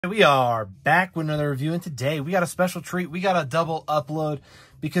We are back with another review, and today we got a special treat. We got a double upload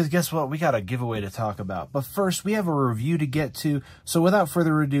because guess what? We got a giveaway to talk about. But first, we have a review to get to. So without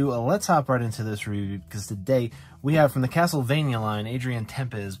further ado, let's hop right into this review because today we have from the Castlevania line, Adrian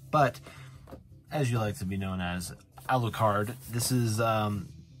Tepes, but as you like to be known as, Alucard. This is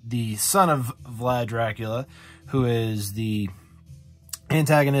the son of Vlad Dracula, who is the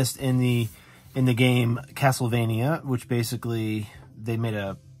antagonist in the game Castlevania, which basically they made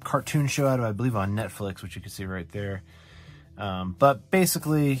a cartoon show out of, I believe, on Netflix, which you can see right there. But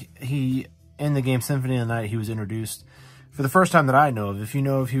basically, in the game Symphony of the Night, he was introduced for the first time that I know of. If you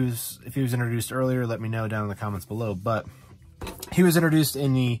know if he was introduced earlier, let me know down in the comments below. But he was introduced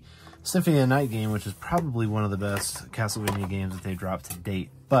in the Symphony of the Night game, which is probably one of the best Castlevania games that they dropped to date.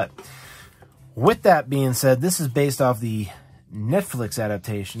 But with that being said, this is based off the Netflix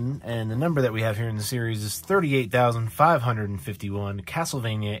adaptation, and the number that we have here in the series is 38,551,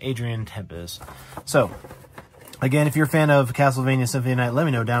 Castlevania Adrian Tepes. So, again, if you're a fan of Castlevania Symphony of the Night, let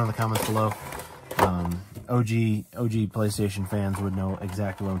me know down in the comments below. OG PlayStation fans would know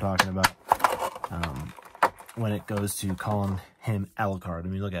exactly what I'm talking about when it goes to calling him Alucard. I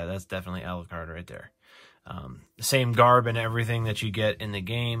mean, look at it. That's definitely Alucard right there. The same garb and everything that you get in the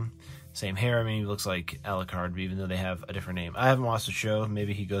game. Same hair. I mean, he looks like Alucard, even though they have a different name. I haven't watched the show.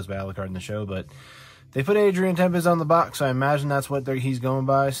 Maybe he goes by Alucard in the show, but they put Adrian Tepes on the box, so I imagine that's what he's going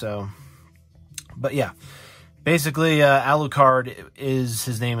by. So, but yeah, basically, Alucard is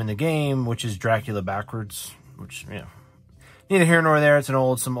his name in the game, which is Dracula backwards. Which, you know, neither here nor there. It's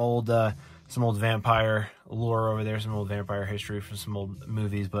some old vampire lore over there, some old vampire history from some old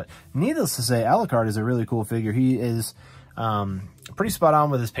movies. But needless to say, Alucard is a really cool figure. He is pretty spot on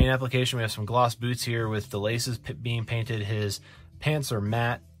with his paint application. We have some gloss boots here with the laces being painted. His pants are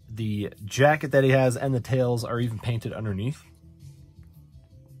matte. The jacket that he has and the tails are even painted underneath,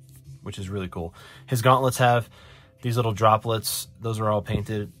 which is really cool. His gauntlets have these little droplets. Those are all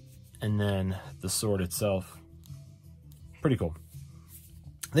painted. And then the sword itself, pretty cool.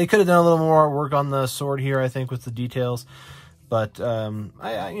 They could have done a little more work on the sword here, I think, with the details. But, I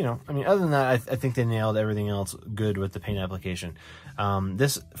mean, other than that, I think they nailed everything else good with the paint application.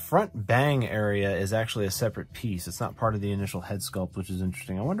 This front bang area is actually a separate piece. It's not part of the initial head sculpt, which is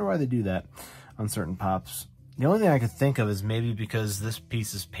interesting. I wonder why they do that on certain pops. The only thing I could think of is maybe because this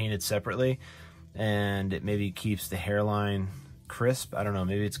piece is painted separately, and it maybe keeps the hairline crisp. I don't know.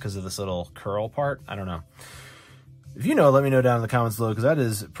 Maybe it's because of this little curl part. I don't know. If you know, let me know down in the comments below, because that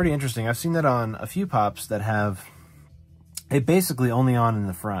is pretty interesting. I've seen that on a few pops that have it basically only on in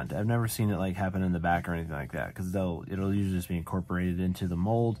the front. I've never seen it like happen in the back or anything like that, because it'll usually just be incorporated into the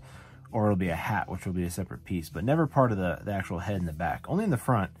mold, or it'll be a hat, which will be a separate piece, but never part of the actual head in the back, only in the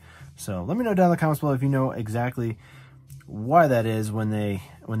front. So let me know down in the comments below if you know exactly why that is when they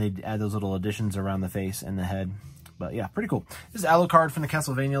add those little additions around the face and the head. But yeah, pretty cool. This is Alucard from the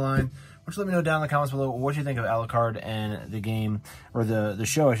Castlevania line. Why don't you let me know down in the comments below what you think of Alucard and the game, or the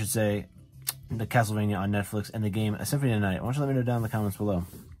show, I should say, the Castlevania on Netflix, and the game Symphony of the Night. Why don't you let me know down in the comments below.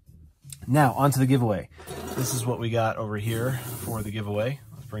 Now, on to the giveaway. This is what we got over here for the giveaway.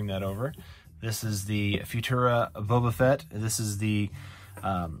 Let's bring that over. This is the Futura Boba Fett. This is the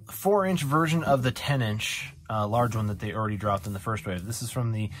 4-inch version of the 10-inch large one that they already dropped in the first wave. This is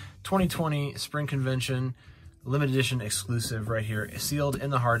from the 2020 Spring Convention limited edition exclusive right here, sealed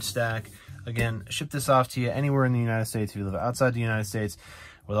in the hard stack. Again, ship this off to you anywhere in the United States if you live outside the United States.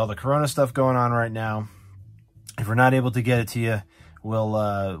 With all the Corona stuff going on right now, if we're not able to get it to you,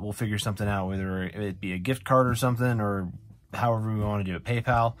 we'll figure something out, whether it be a gift card or something, or however we want to do it,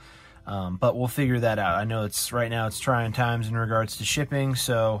 PayPal. But we'll figure that out. I know right now it's trying times in regards to shipping,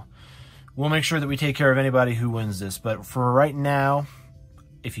 so we'll make sure that we take care of anybody who wins this. But for right now,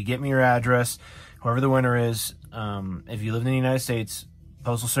 if you get me your address, whoever the winner is, if you live in the United States,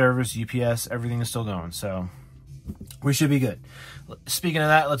 Postal Service, UPS, everything is still going, so we should be good. Speaking of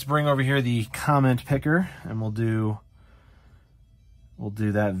that, let's bring over here the comment picker, and we'll do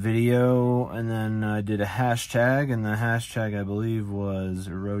that video. And then I did a hashtag, and the hashtag, I believe, was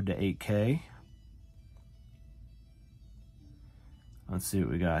Road to 8K. Let's see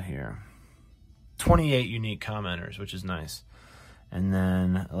what we got here. 28 unique commenters, which is nice. And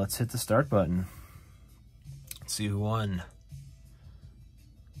then let's hit the start button. Let's see who won.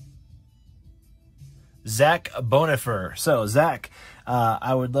 Zach Bonifer. So, Zach,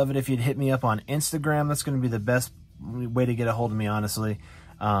 I would love it if you'd hit me up on Instagram. That's going to be the best way to get a hold of me, honestly.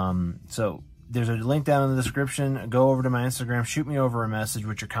 So, there's a link down in the description. Go over to my Instagram, shoot me over a message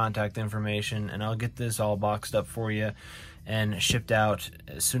with your contact information, and I'll get this all boxed up for you and shipped out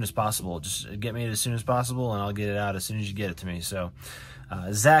as soon as possible. Just get me it as soon as possible, and I'll get it out as soon as you get it to me. So,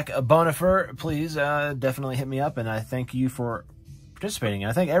 Zach Bonifer, please definitely hit me up, and I thank you for participating. And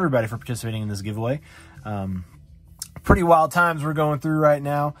I thank everybody for participating in this giveaway. Pretty wild times we're going through right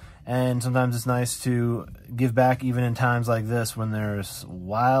now, and sometimes it's nice to give back even in times like this when there's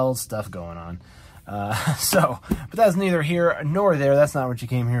wild stuff going on. But that's neither here nor there. That's not what you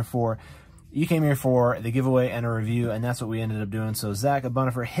came here for. You came here for the giveaway and a review, and that's what we ended up doing. So Zach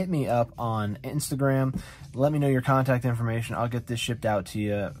Bonifer, hit me up on Instagram. Let me know your contact information. I'll get this shipped out to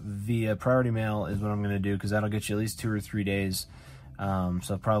you via priority mail is what I'm going to do, because that'll get you at least 2 or 3 days.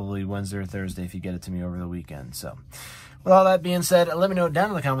 So probably Wednesday or Thursday if you get it to me over the weekend. So with all that being said, let me know down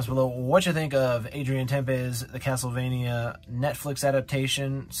in the comments below what you think of Adrian Tepes, the Castlevania Netflix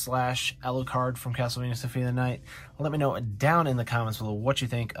adaptation / Alucard from Castlevania Symphony of the Night. Let me know down in the comments below what you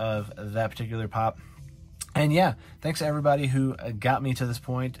think of that particular pop. And yeah, thanks to everybody who got me to this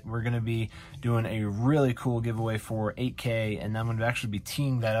point. We're going to be doing a really cool giveaway for 8K, and I'm going to actually be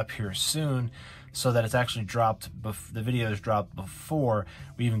teeing that up here soon so that it's actually dropped, the video is dropped before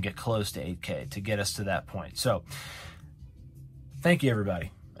we even get close to 8K to get us to that point. So thank you,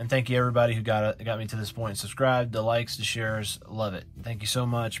 everybody. And thank you, everybody who got me to this point. Subscribe, the likes, the shares. Love it. Thank you so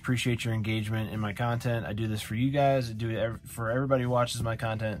much. Appreciate your engagement in my content. I do this for you guys. I do it for everybody who watches my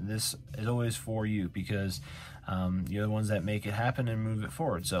content. This is always for you, because you're the ones that make it happen and move it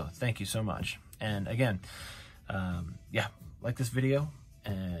forward. So thank you so much. And again, yeah, like this video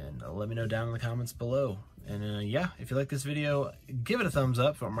and let me know down in the comments below. And yeah, if you like this video, give it a thumbs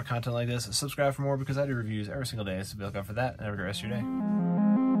up for more content like this. Subscribe for more, because I do reviews every single day, so be looking out for that, and have a great rest of your day.